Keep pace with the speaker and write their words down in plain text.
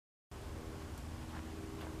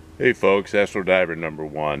Hey folks, Astro Diver number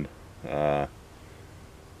one. I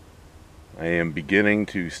am beginning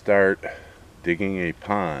to start digging a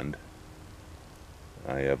pond.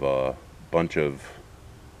 I have a bunch of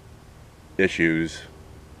issues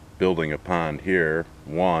building a pond here.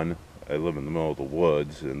 One, I live in the middle of the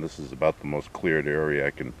woods, and this is about the most cleared area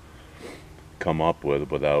I can come up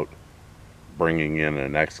with without bringing in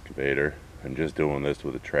an excavator. I'm just doing this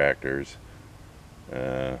with the tractors.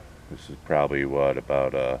 This is probably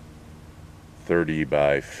about a 30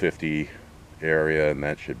 by 50 area, and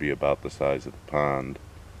that should be about the size of the pond.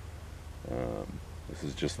 This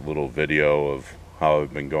is just a little video of how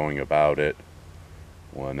I've been going about it.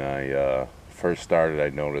 When I first started, I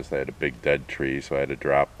noticed I had a big dead tree, so I had to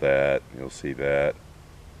drop that. You'll see that.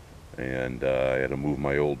 And I had to move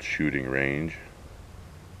my old shooting range.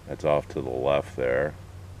 That's off to the left there.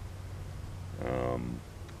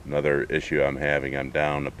 Another issue I'm having, I'm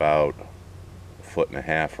down about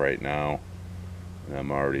 1.5 feet right now, and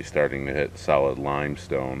I'm already starting to hit solid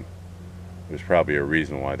limestone. There's probably a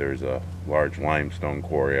reason why there's a large limestone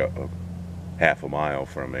quarry a half a mile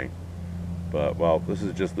from me. But, well, this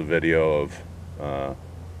is just a video of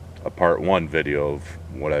a part one video of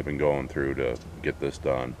what I've been going through to get this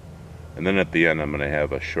done. And then at the end, I'm going to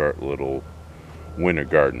have a short little winter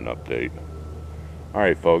garden update.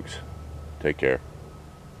 Alright folks, take care.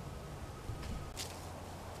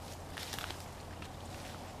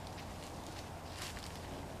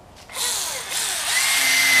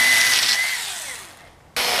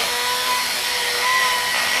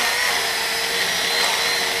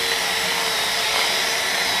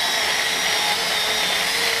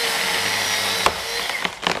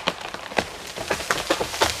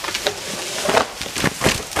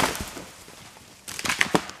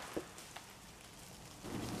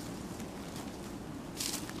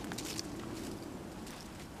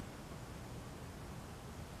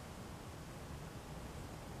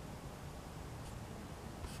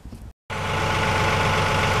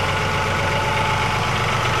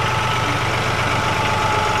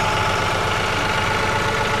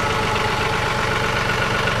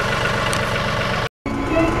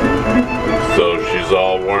 So she's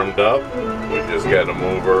all warmed up. We just got to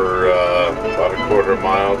move her about a 1/4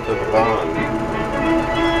 mile to the pond.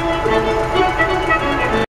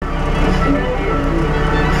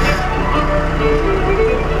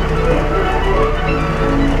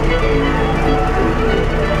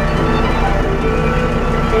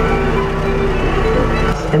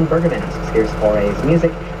 And Bergamasks. Here's Jorge's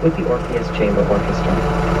music with the Orpheus Chamber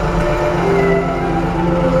Orchestra.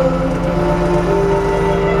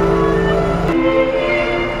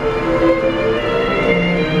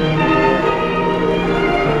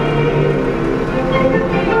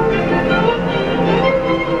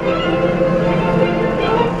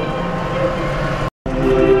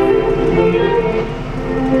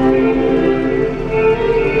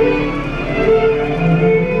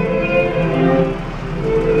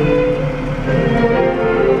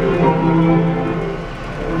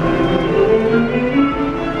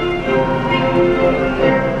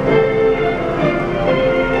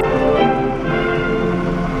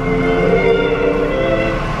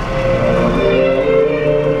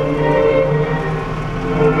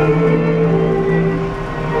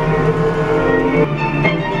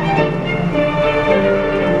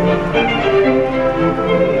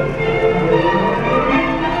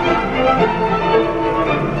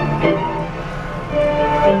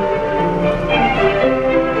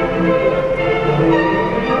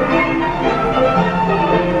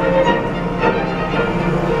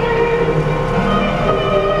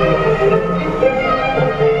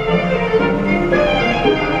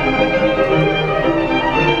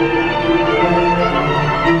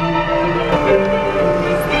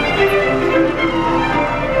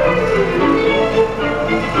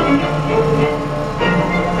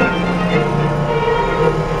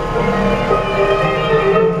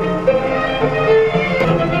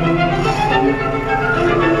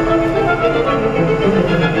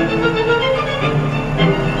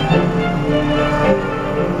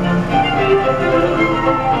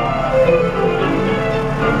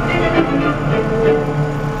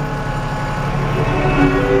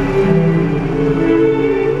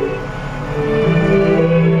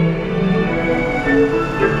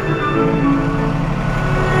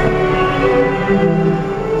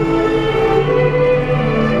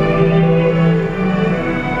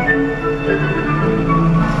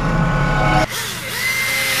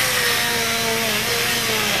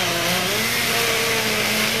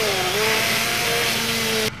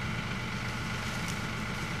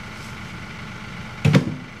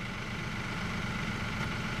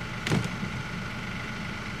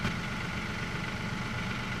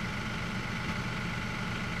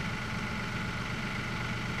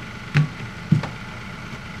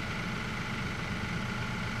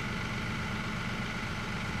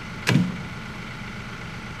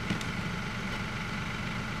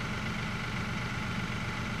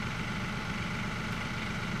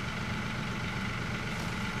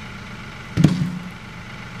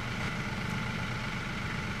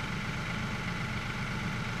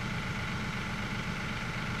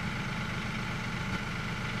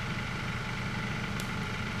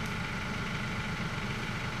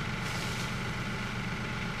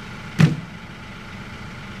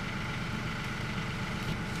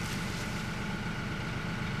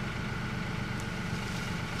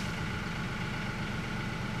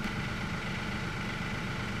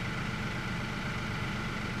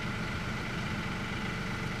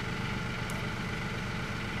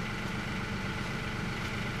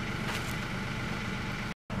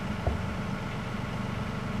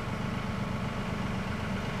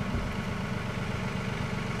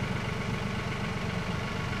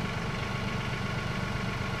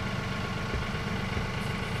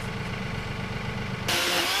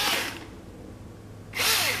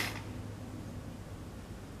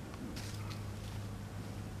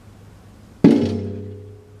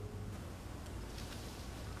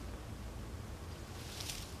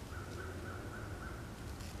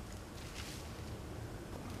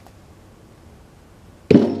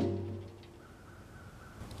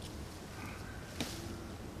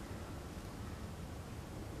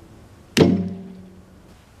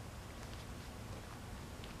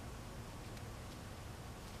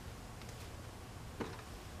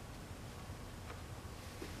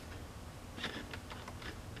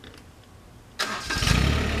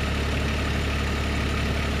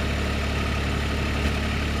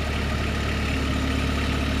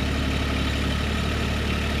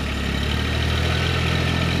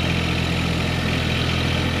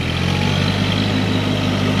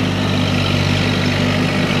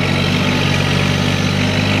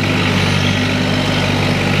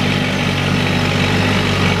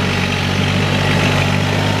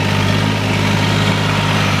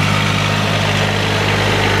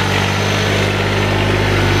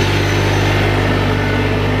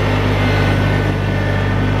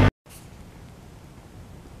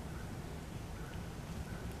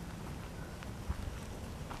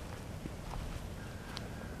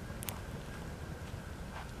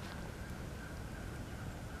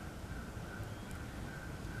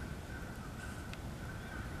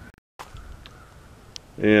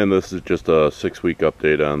 And this is just a 6-week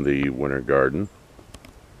update on the winter garden.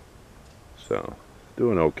 So,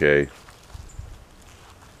 doing okay.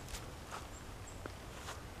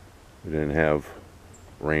 We didn't have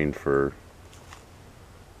rain for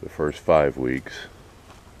the first 5 weeks.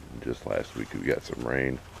 Just last week we got some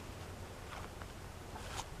rain.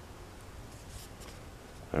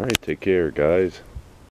 Alright, take care, guys.